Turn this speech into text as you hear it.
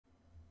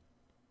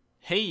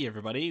Hey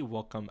everybody,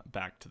 welcome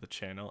back to the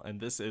channel, and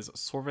this is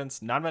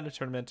Sorvent's non-meta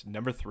tournament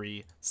number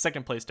 3,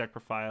 second place deck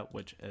profile,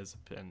 which has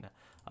been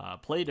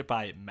played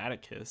by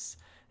Maticus,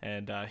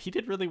 and he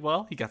did really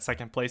well. He got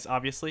second place,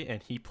 obviously,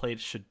 and he played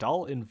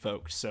Shaddoll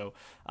Invoked. So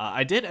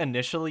I did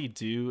initially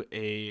do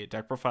a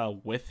deck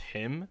profile with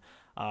him,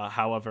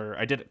 however,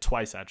 I did it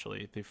twice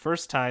actually. The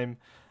first time,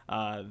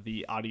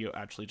 the audio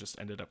actually just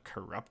ended up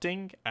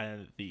corrupting,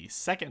 and the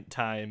second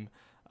time,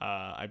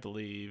 I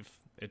believe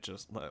it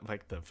just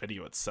like the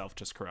video itself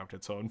just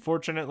corrupted. So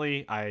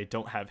unfortunately, I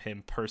don't have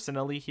him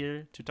personally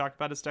here to talk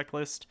about his deck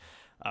list,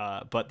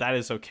 but that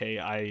is okay.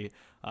 I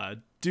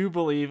do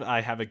believe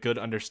I have a good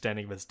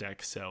understanding of his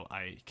deck, so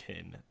I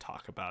can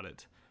talk about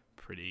it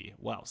pretty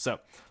well. So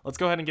let's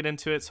go ahead and get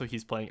into it. So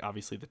he's playing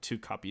obviously the 2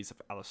 copies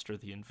of Alistair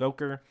the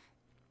Invoker.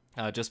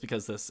 Just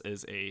because this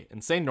is a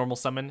insane normal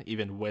summon,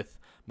 even with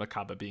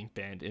Makaba being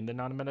banned in the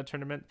non-meta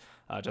tournament,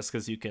 just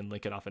because you can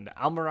link it off into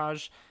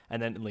Almirage,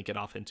 and then link it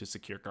off into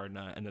Secure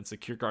Gardna, and then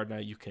Secure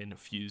Gardna you can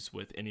fuse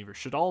with any of your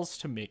Shaddolls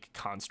to make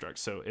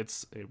constructs. So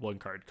it's a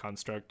 1-card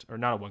construct, or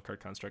not a 1-card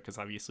construct, because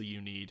obviously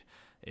you need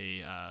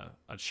a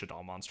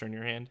Shaddoll monster in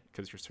your hand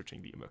because you're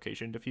searching the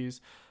invocation to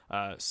fuse.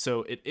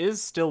 So it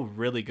is still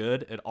really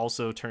good. It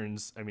also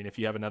turns, I mean, if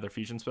you have another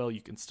fusion spell,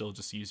 you can still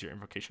just use your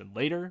invocation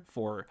later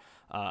for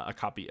a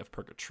copy of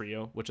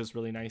Purgatrio, which is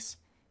really nice.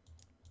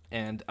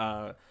 And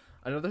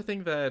another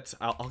thing that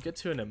I'll get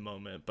to in a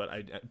moment, but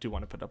I do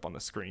want to put up on the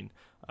screen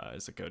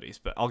is a Goaties,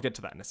 but I'll get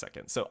to that in a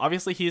second. So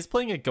obviously he is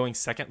playing a going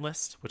second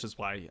list, which is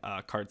why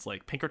cards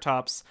like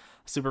Pinkertops,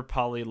 Super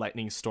Poly,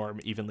 Lightning Storm,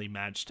 Evenly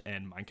Matched,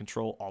 and Mind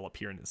Control all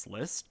appear in his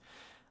list.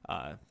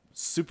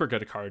 Super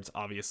good cards,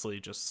 obviously,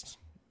 just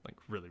like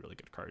really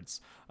good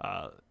cards.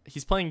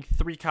 He's playing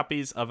 3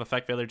 copies of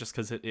Effect Veiler just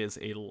because it is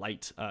a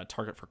light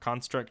target for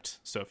construct,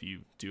 so if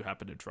you do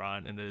happen to draw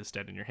it and it is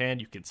dead in your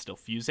hand, you can still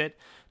fuse it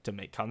to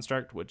make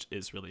construct, which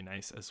is really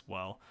nice as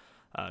well.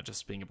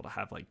 Just being able to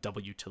have like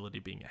double utility,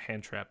 being a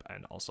hand trap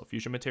and also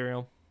fusion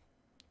material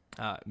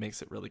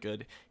makes it really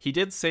good. He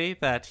did say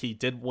that he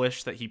did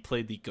wish that he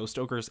played the Ghost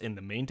Ogres in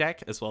the main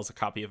deck, as well as a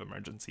copy of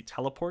Emergency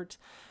Teleport,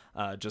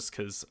 just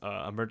because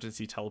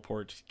Emergency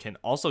Teleport can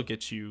also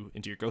get you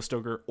into your Ghost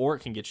Ogre, or it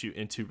can get you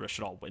into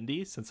Shaddoll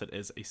Windy, since it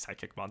is a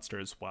psychic monster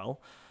as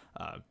well.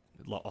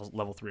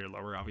 Level 3 or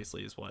lower,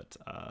 obviously, is what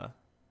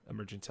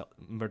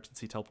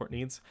Emergency Teleport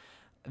needs.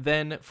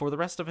 Then for the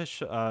rest of his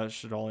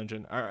Shaddoll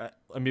engine, I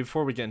mean,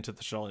 before we get into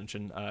the Shaddoll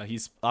engine,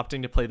 he's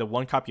opting to play the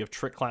 1 copy of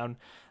Trick Clown.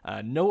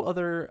 No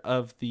other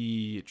of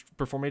the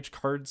Perform Age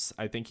cards.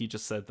 I think he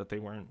just said that they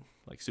weren't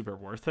like super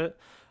worth it.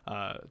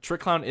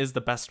 Trick Clown is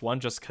the best one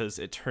just because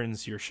it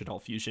turns your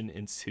Shaddoll Fusion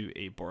into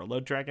a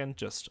Borreload Dragon,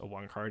 just a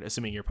 1 card,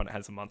 assuming your opponent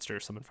has a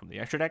monster summoned from the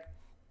extra deck.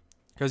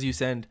 Because you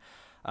send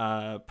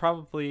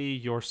probably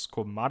your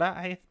Squamata,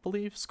 I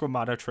believe,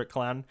 Squamata Trick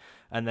Clown,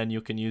 and then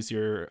you can use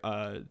your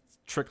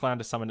Trick Clown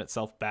to summon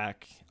itself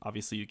back.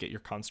 Obviously, you get your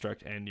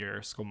Construct and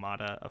your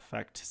Squamata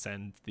effect to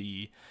send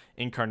the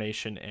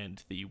Incarnation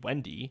and the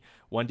Wendy.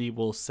 Wendy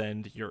will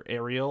send your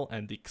Aerial,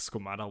 and the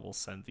Squamata will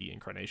send the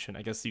Incarnation.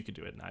 I guess you could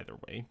do it in either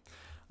way.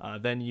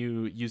 Then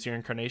you use your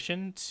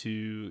Incarnation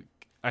to,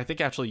 I think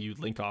actually you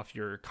link off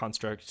your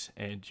Construct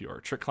and your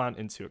Trick Clown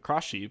into a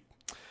Cross Sheep.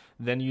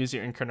 Then you use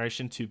your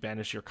Incarnation to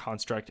banish your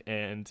Construct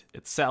and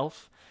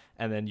itself,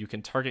 and then you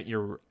can target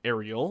your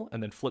Aerial,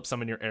 and then flip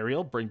summon your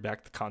Aerial, bring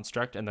back the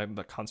Construct, and then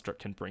the Construct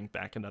can bring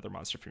back another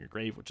monster from your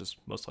grave, which is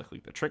most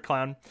likely the Trick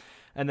Clown.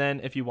 And then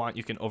if you want,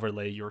 you can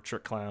overlay your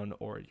Trick Clown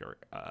or your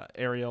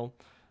Aerial,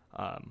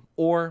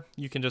 or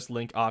you can just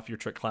link off your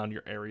Trick Clown,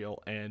 your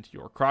Aerial, and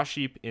your Cross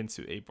Sheep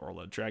into a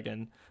Borreload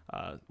Dragon,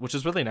 which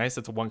is really nice.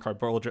 It's a 1-card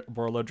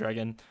Borreload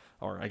Dragon,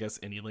 or I guess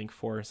any link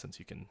for, since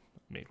you can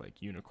make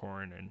like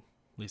Unicorn and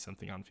leave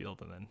something on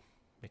field and then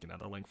make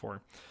another link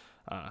for.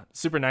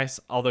 Super nice,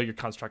 although your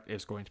construct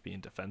is going to be in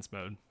defense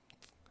mode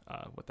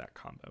with that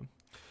combo.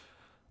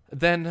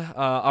 Then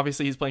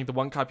obviously he's playing the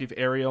 1 copy of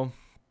Aerial.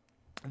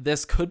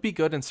 This could be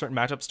good in certain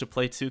matchups to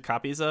play 2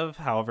 copies of.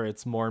 However,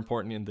 it's more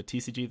important in the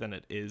TCG than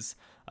it is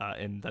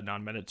in the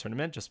non-meta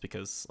tournament, just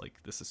because like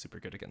this is super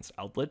good against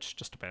Eldritch,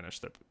 just to banish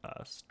the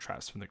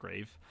traps from the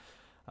grave.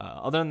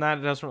 Other than that,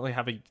 it doesn't really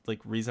have a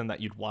like reason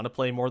that you'd want to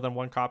play more than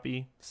 1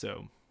 copy,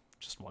 so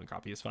just 1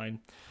 copy is fine.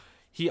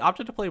 He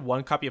opted to play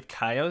 1 copy of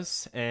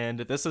Kaios, and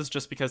this is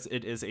just because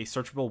it is a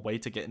searchable way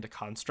to get into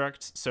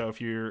construct. So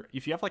if you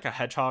have like a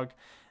hedgehog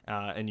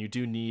and you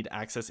do need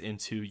access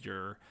into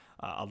your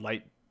a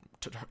light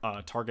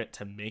target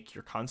to make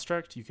your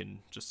construct, you can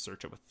just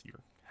search it with your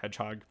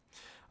hedgehog.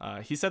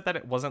 He said that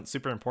it wasn't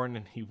super important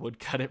and he would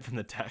cut it from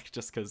the deck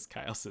just because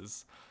Kaios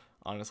is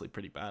honestly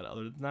pretty bad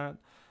other than that.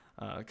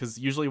 Because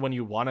usually when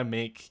you want to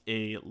make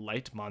a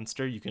light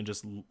monster, you can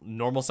just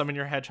normal summon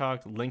your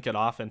hedgehog, link it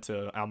off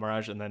into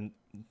Almirage, and then,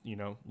 you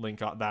know, link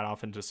that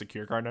off into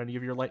Secure Guard on any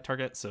of your light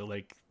target. So,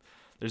 like,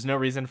 there's no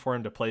reason for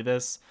him to play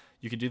this.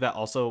 You could do that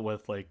also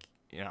with, like,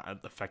 you know,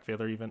 Effect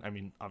Veiler even. I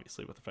mean,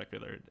 obviously with Effect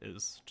Veiler, it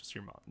is just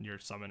your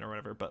summon or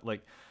whatever. But,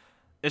 like,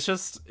 it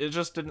just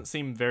didn't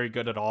seem very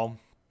good at all.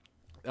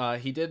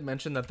 He did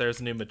mention that there's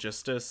a new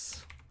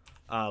Magistus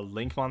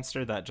Link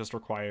monster that just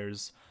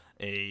requires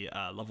a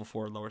level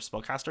 4 lower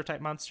spellcaster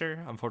type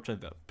monster.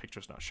 Unfortunately, the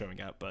picture's not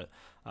showing up, but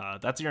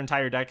that's your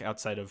entire deck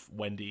outside of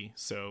Wendy.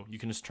 So you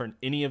can just turn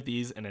any of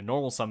these in a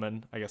normal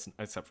summon, I guess,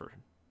 except for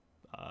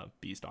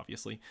Beast,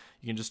 obviously.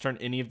 You can just turn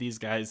any of these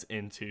guys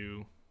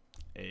into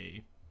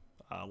a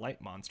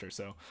light monster.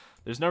 So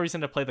there's no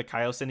reason to play the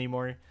Kaios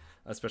anymore,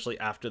 especially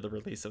after the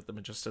release of the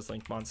Magista's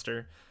Link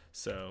monster.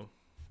 So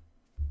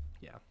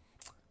yeah.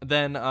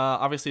 Then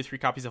obviously 3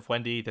 copies of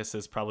Wendy. This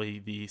is probably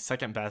the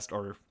second best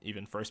or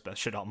even first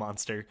best Shaddoll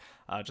monster,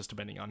 just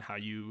depending on how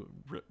you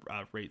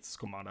rate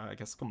Squamata. I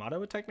guess Squamata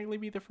would technically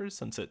be the first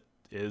since it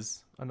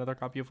is another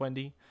copy of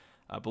Wendy,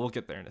 but we'll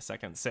get there in a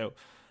second. So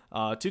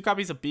 2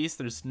 copies of Beast.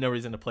 There's no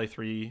reason to play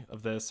 3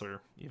 of this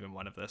or even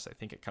 1 of this. I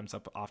think it comes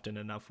up often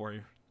enough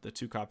where the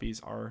 2 copies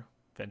are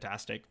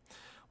fantastic.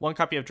 1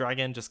 copy of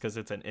Dragon, just because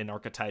it's an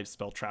in-archetype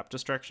spell trap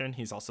destruction.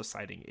 He's also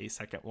citing a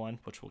second one,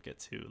 which we'll get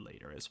to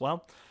later as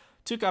well.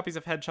 2 copies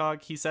of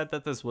Hedgehog. He said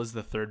that this was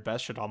the 3rd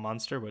best Shaddoll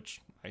monster,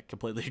 which I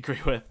completely agree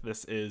with.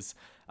 This is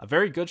a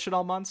very good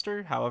Shaddoll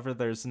monster. However,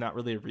 there's not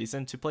really a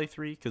reason to play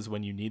 3, because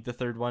when you need the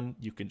 3rd one,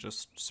 you can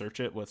just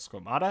search it with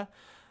Squamata,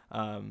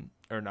 or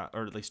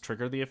at least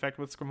trigger the effect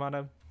with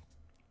Squamata.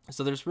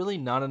 So there's really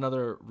not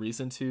another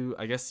reason to.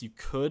 I guess you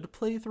could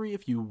play 3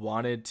 if you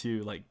wanted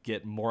to like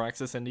get more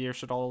access into your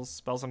Shaddoll's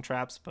spells and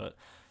traps, but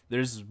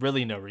there's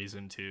really no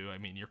reason to. I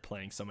mean, you're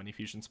playing so many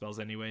fusion spells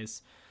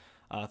anyways.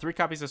 3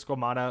 copies of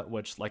Squamata,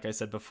 which, like I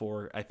said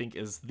before, I think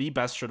is the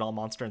best Shaddoll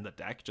monster in the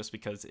deck, just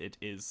because it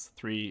is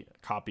 3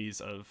 copies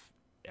of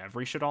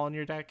every Shaddoll in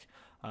your deck.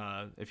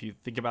 If you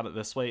think about it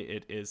this way,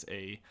 it is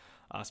a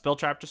spell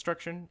trap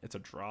destruction. It's a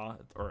draw,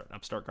 or an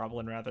upstart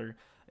goblin rather,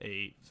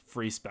 a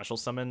free special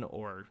summon,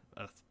 or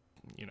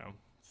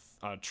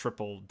a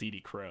triple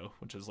DD Crow,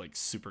 which is like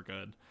super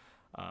good.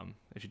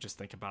 If you just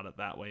think about it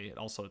that way.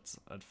 It's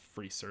a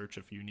free search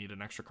if you need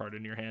an extra card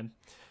in your hand.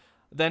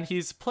 Then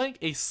he's playing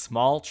a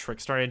small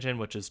Trickstar engine,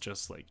 which is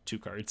just like 2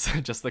 cards,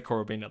 just the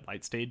Korobane at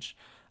Light Stage.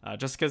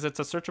 Just because it's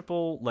a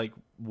searchable like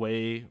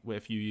way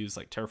if you use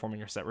like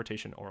Terraforming or Set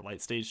Rotation or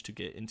Light Stage to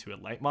get into a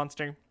light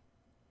monster.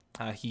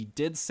 He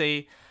did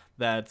say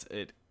that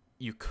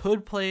you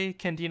could play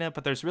Candina,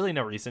 but there's really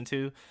no reason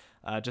to.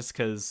 Just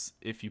because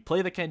if you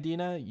play the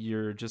Candina,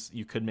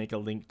 you could make a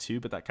Link 2,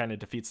 but that kind of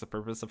defeats the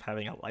purpose of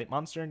having a light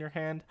monster in your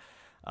hand.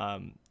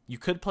 You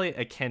could play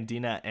a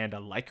Candina and a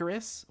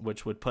Lycoris,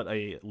 which would put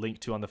a Link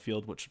 2 on the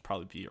field, which would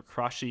probably be your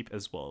Cross Sheep,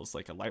 as well as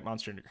like a light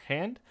monster in your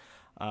hand.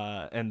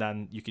 And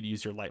then you could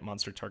use your light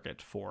monster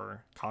target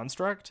for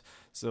Construct.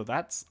 So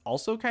that's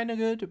also kind of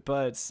good,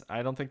 but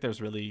I don't think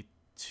there's really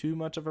too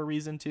much of a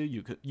reason to.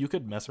 You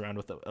could mess around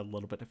with it a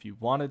little bit if you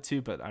wanted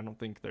to, but I don't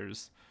think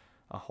there's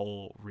a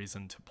whole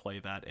reason to play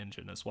that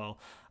engine as well.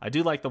 I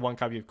do like the 1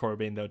 copy of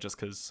Korobane though, just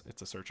because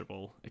it's a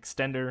searchable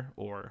extender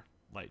or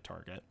light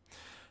target.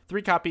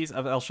 3 copies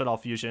of El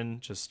Shaddoll Fusion,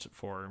 just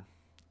for,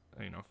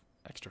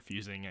 extra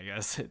fusing, I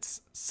guess.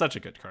 It's such a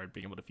good card,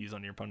 being able to fuse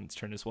on your opponent's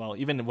turn as well.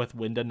 Even with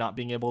Winda not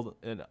being able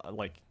to,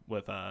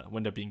 with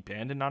Winda being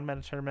banned in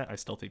non-meta tournament, I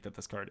still think that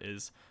this card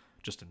is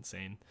just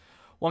insane.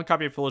 1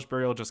 copy of Foolish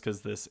Burial, just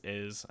because this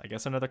is, I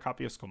guess, another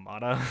copy of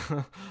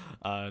Squamata.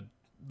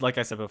 Like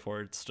I said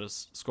before, it's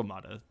just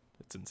Squamata.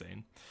 It's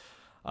insane.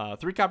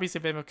 3 copies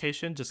of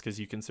Invocation, just because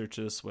you can search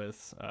this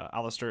with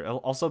Alistair.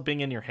 Also,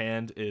 being in your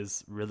hand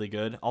is really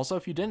good. Also,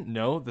 if you didn't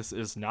know, this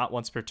is not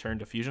once per turn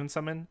to fusion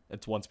summon.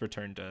 It's once per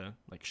turn to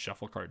like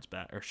shuffle cards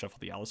back, or shuffle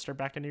the Alistair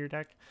back into your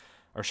deck.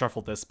 Or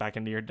shuffle this back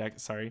into your deck,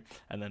 sorry,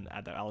 and then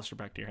add the Alistair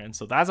back to your hand.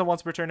 So that's a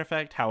once per turn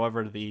effect.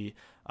 However, the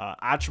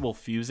actual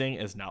fusing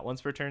is not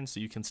once per turn,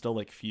 so you can still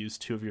like fuse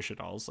 2 of your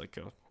Shaddolls, like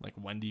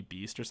Wendy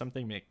Beast or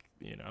something, make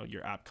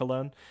your App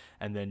Cologne,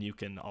 and then you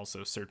can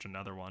also search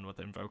another one with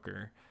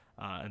Invoker.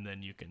 And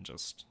then you can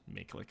just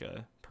make like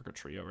a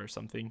Purgatrio or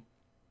something.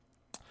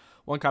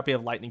 1 copy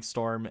of Lightning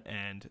Storm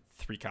and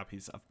 3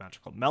 copies of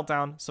Magical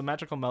Meltdown. So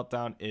Magical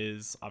Meltdown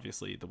is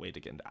obviously the way to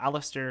get into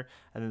Alistair,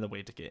 and then the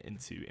way to get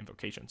into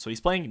Invocation. So he's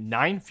playing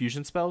 9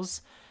 fusion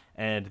spells,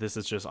 and this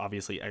is just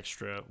obviously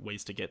extra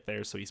ways to get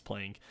there. So he's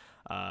playing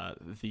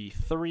the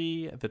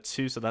 3, the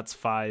 2, so that's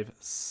 5,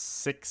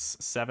 6,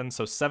 7.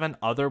 So 7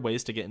 other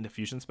ways to get into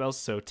fusion spells.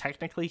 So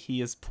technically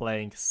he is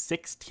playing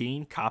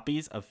 16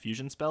 copies of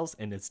fusion spells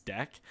in his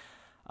deck.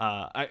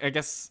 I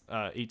guess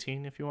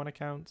 18 if you want to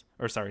count,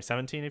 or sorry,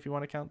 17 if you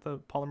want to count the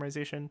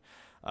polymerization.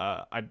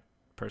 I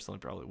personally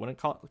probably wouldn't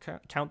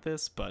count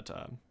this, but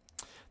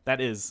that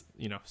is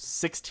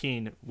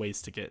 16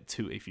 ways to get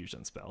to a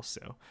fusion spell.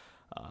 So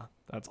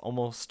that's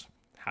almost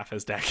half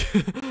his deck.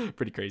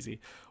 Pretty crazy.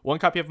 1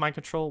 copy of Mind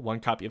Control,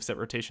 1 copy of Set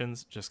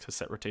Rotations, just because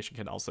Set Rotation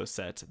can also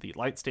set the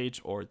Light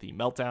Stage or the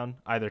Meltdown.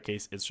 Either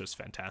case, it's just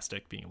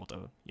fantastic being able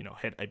to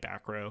hit a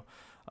back row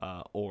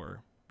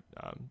or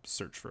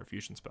search for a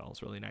fusion spell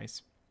is really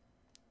nice.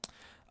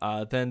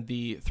 Then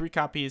the 3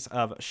 copies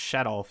of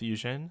Shaddoll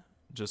Fusion,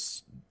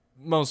 just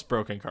most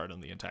broken card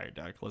on the entire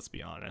deck, let's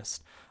be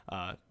honest.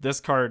 This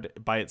card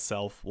by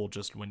itself will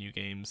just win you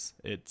games.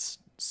 It's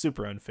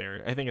super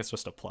unfair. I think it's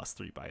just a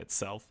 +3 by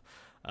itself.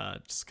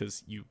 just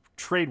because you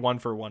trade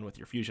 1-for-1 with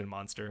your fusion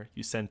monster.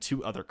 You send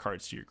 2 other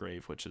cards to your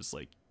grave, which is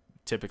like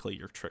typically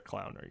your Trick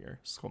Clown or your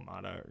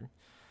Squamata.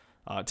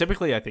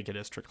 Typically, I think it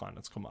is Trick Clown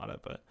and Squamata,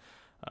 but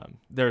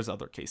there's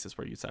other cases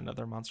where you send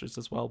other monsters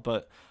as well.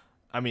 But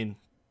I mean,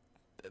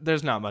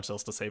 there's not much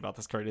else to say about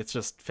this card. It's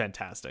just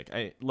fantastic.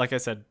 Like I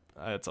said,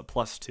 it's a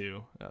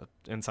 +2,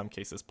 in some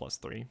cases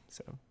 +3,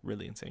 so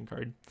really insane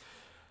card.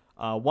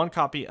 1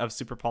 copy of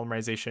Super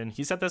Polymerization.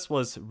 He said this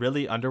was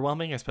really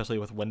underwhelming, especially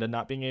with Winda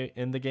not being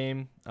in the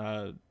game.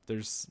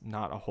 There's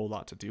not a whole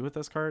lot to do with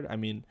this card. I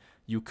mean,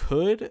 you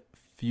could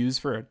fuse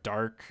for a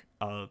dark,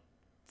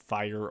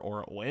 fire,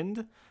 or a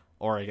wind,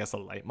 or I guess a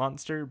light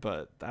monster,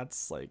 but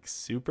that's like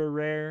super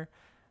rare,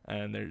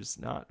 and there's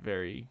not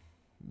very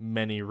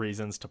many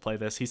reasons to play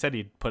this. He said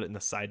he'd put it in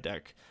the side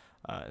deck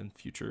in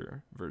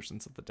future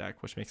versions of the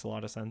deck, which makes a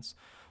lot of sense.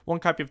 1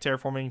 copy of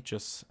Terraforming,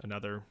 just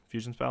another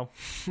fusion spell,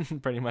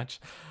 pretty much.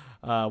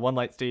 1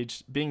 Light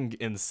Stage, being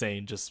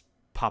insane, just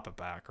pop it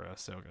back,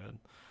 so good.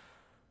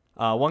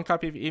 1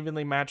 copy of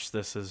Evenly Matched,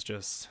 this is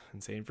just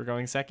insane for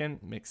going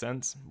second, makes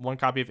sense. 1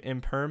 copy of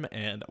Imperm,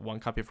 and 1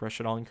 copy of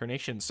Shaddoll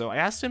Incarnation. So I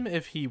asked him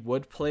if he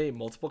would play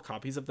multiple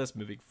copies of this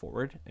moving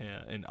forward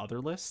in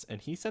other lists,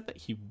 and he said that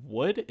he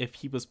would if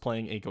he was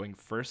playing a going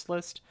first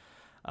list,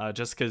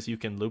 just because you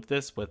can loop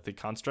this with the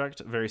construct,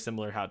 very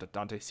similar how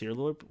Dante Seer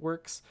loop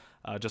works,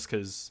 just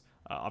because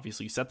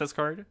obviously you set this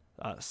card,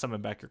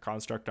 summon back your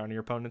construct on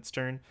your opponent's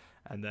turn,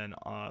 and then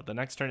the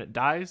next turn it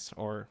dies,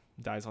 or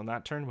dies on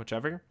that turn,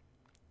 whichever.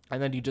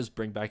 And then you just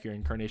bring back your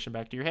Incarnation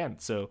back to your hand.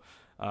 So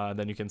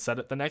then you can set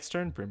it the next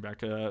turn, bring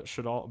back a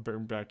Shaddoll,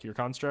 bring back your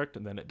construct,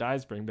 and then it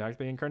dies, bring back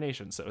the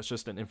Incarnation. So it's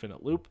just an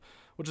infinite loop,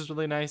 which is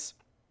really nice.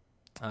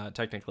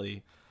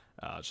 Technically,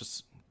 it's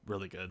just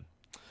really good.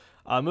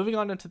 Moving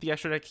on into the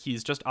extra deck,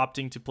 he's just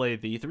opting to play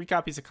the 3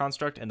 copies of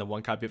Construct and the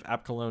 1 copy of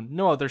App Cologne.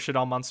 No other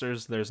Shaddoll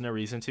monsters. There's no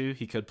reason to.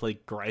 He could play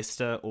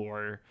Greista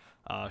or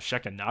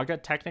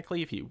Shekanaga,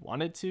 technically, if he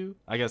wanted to.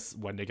 I guess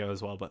Wendigo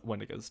as well, but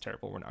Wendigo is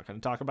terrible. We're not going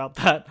to talk about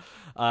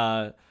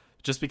that.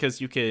 Just because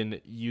you can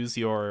use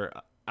your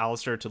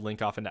Alistair to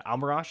link off into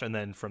Almirage, and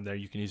then from there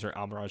you can use your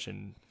Almirage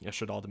and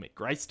Shaddoll to make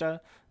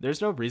Greista.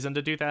 There's no reason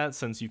to do that,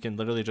 since you can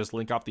literally just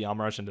link off the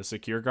Almirage into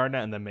Secure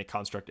Garnet and then make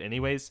Construct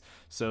anyways.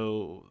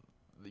 So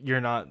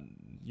you're not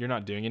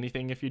doing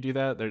anything if you do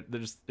that.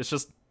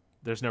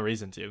 There's no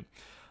reason to.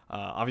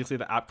 Obviously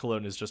the App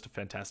Cologne is just a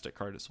fantastic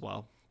card as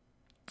well.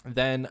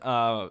 Then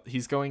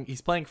he's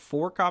playing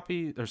 3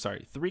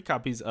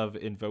 copies of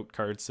Invoked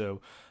cards. So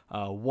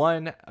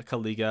 1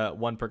 Kaliga,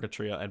 1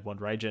 Purgatrio, and 1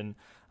 Raijin.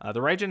 The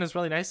Raijin is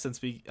really nice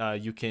since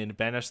you can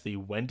banish the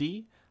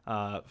Wendy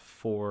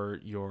for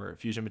your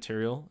fusion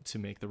material to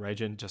make the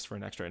Raijin just for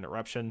an extra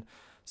interruption.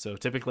 So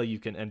typically you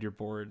can end your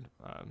board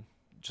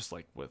just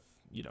like with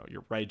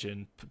your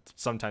Raijin,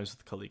 sometimes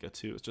with Kaliga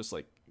too. It's just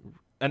like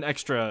an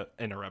extra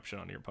interruption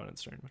on your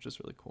opponent's turn, which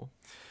is really cool.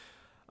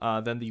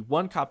 Then the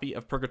 1 copy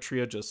of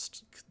Purgatrio,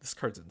 this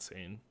card's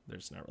insane.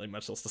 There's not really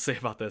much else to say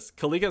about this.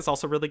 Kaliga is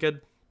also really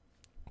good,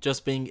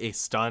 just being a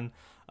stun.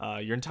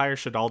 Your entire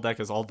Shaddoll deck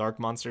is all dark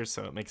monsters,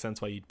 so it makes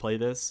sense why you'd play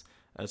this.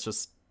 It's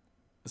just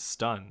a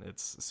stun.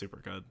 It's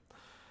super good.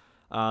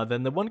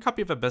 Then the 1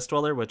 copy of Abyss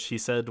Dweller, which he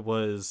said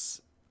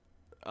was...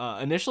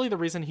 initially, the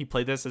reason he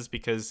played this is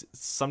because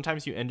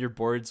sometimes you end your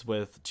boards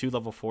with 2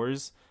 level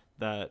 4s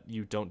that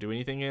you don't do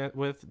anything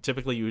with.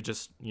 Typically, you would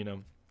just,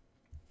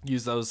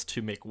 use those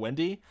to make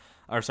Wendy,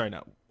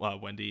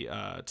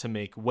 to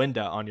make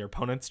Winda on your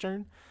opponent's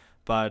turn.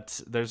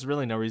 But there's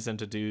really no reason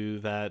to do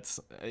that.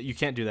 You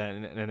can't do that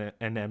in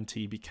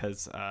NMT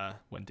because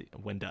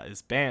Winda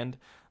is banned.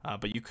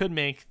 But you could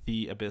make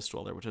the Abyss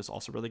Dweller, which is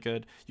also really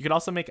good. You could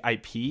also make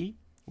IP,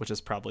 which is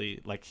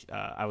probably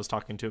I was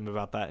talking to him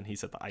about that, and he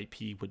said the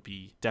IP would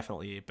be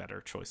definitely a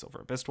better choice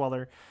over Abyss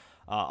Dweller.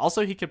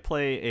 Also, he could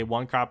play a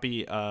 1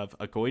 copy of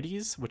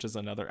Agoides, which is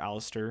another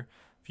Alistair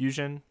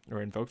fusion,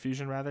 or Invoke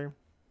fusion rather,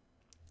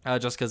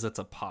 just because it's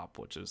a pop,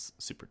 which is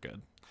super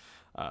good.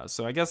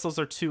 So I guess those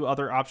are 2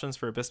 other options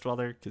for Abyss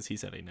Dweller, because he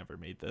said he never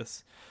made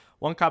this.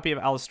 1 copy of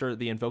Alistair,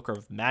 the Invoker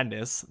of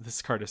Madness.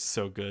 This card is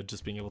so good,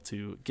 just being able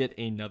to get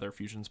another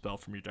fusion spell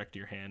from your deck to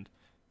your hand.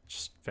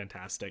 Just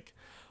fantastic.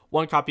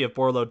 1 copy of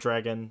Borlo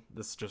Dragon.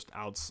 This just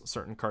outs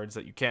certain cards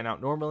that you can't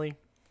out normally.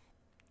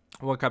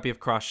 1 copy of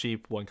Cross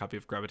Sheep. 1 copy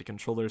of Gravity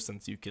Controller,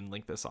 since you can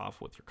link this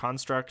off with your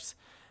constructs.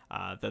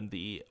 Then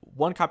the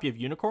 1 copy of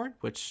Unicorn,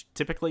 which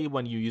typically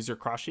when you use your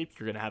Cross Sheep,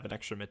 you're going to have an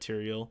extra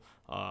material,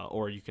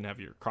 or you can have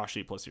your Cross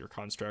Sheep plus your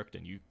construct,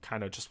 and you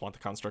kind of just want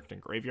the construct in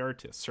graveyard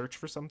to search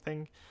for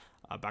something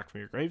back from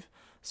your grave.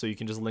 So you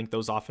can just link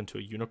those off into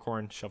a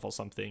Unicorn, shuffle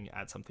something,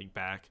 add something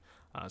back.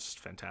 It's just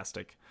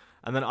fantastic.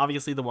 And then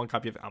obviously the 1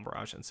 copy of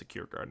Almirage and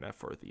Secure Garnet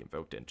for the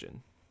Invoked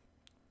engine.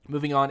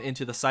 Moving on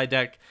into the side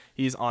deck,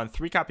 he's on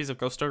 3 copies of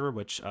Ghost Ogre,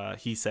 which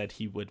he said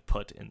he would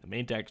put in the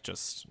main deck.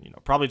 Just,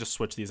 probably just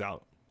switch these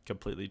out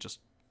completely. Just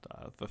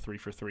the 3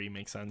 for 3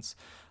 makes sense.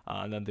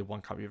 And then the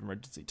 1 copy of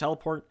Emergency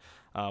Teleport,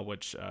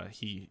 which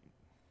he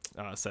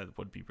said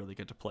would be really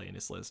good to play in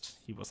his list.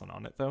 He wasn't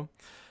on it though.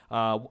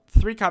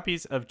 3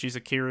 copies of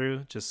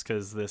Jizukiru, just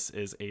because this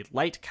is a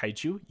light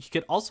kaiju. You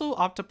could also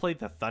opt to play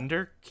the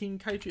Thunder King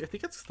kaiju. I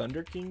think it's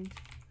Thunder King,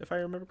 if I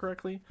remember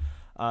correctly,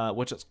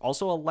 which is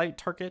also a light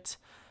target.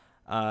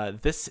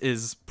 This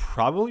is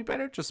probably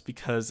better just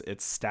because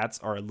its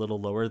stats are a little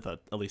lower than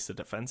at least the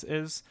defense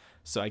is.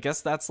 So I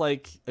guess that's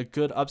like a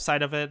good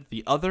upside of it.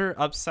 The other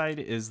upside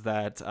is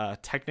that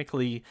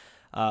technically,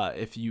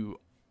 if you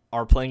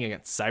are playing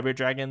against Cyber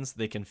Dragons,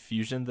 they can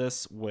fusion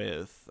this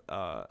with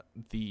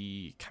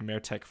the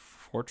Chimera Tech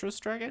Fortress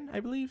Dragon, I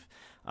believe.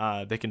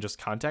 They can just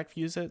contact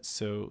fuse it,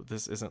 so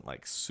this isn't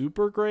like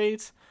super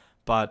great.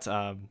 But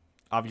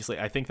obviously,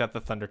 I think that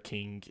the Thunder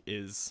King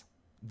is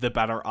the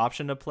better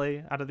option to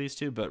play out of these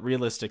two, but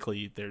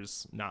realistically,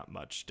 there's not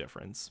much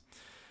difference.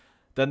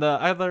 Then the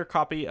other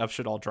copy of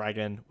Shaddoll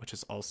Dragon, which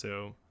is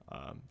also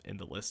in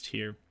the list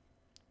here.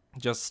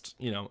 Just,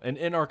 you know, an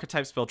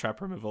in-archetype spell trap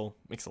removal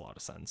makes a lot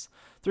of sense.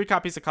 3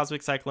 copies of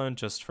Cosmic Cyclone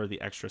just for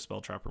the extra spell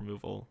trap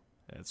removal.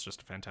 It's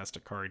just a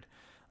fantastic card.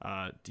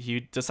 He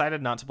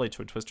decided not to play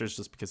Twin Twisters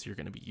just because you're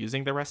going to be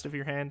using the rest of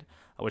your hand,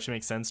 which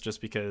makes sense just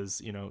because,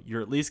 you know,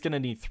 you're at least going to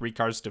need 3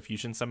 cards to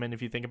fusion summon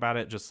if you think about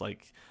it. Just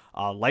like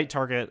a light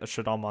target, a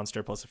Shaddoll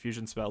monster plus a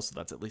fusion spell, so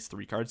that's at least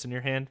 3 cards in your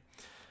hand.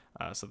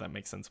 So that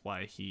makes sense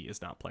why he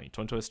is not playing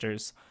Twin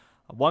Twisters.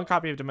 1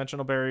 copy of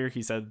Dimensional Barrier.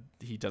 He said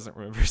he doesn't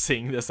remember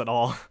seeing this at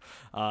all.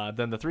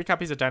 Then the 3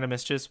 copies of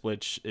Dynamistus,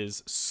 which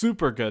is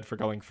super good for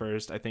going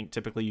first. I think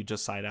typically you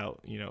just side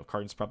out, you know,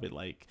 cards probably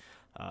like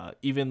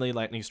Evenly,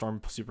 Lightning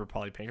Storm, Super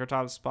Poly,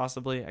 Pankratops,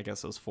 possibly. I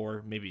guess those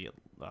 4, maybe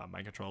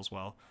Mind Control as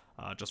well,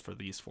 just for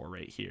these 4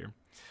 right here.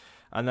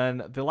 And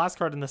then the last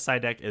card in the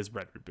side deck is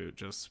Red Reboot,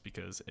 just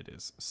because it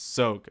is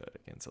so good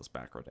against those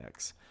back row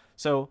decks.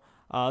 So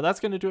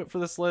that's going to do it for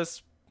this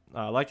list.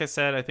 Like I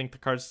said, I think the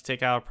cards to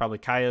take out are probably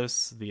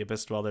Kaios, the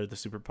Abyss Dweller, the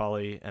Super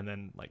Poly, and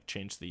then like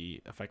change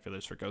the effect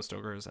feathers for Ghost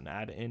Ogres and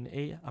add in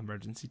a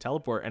emergency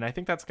teleport. And I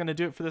think that's going to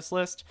do it for this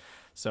list.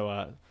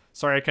 So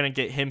sorry I couldn't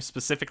get him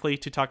specifically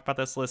to talk about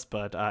this list,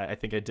 but I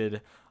think I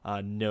did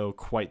know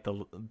quite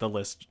the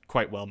list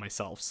quite well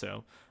myself.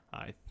 So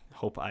I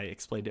hope I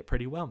explained it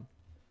pretty well.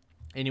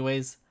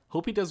 Anyways,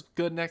 hope he does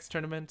good next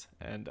tournament,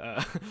 and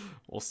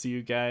we'll see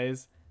you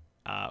guys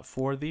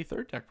for the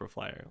 3rd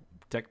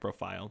deck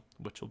profile,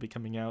 which will be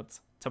coming out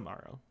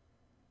tomorrow.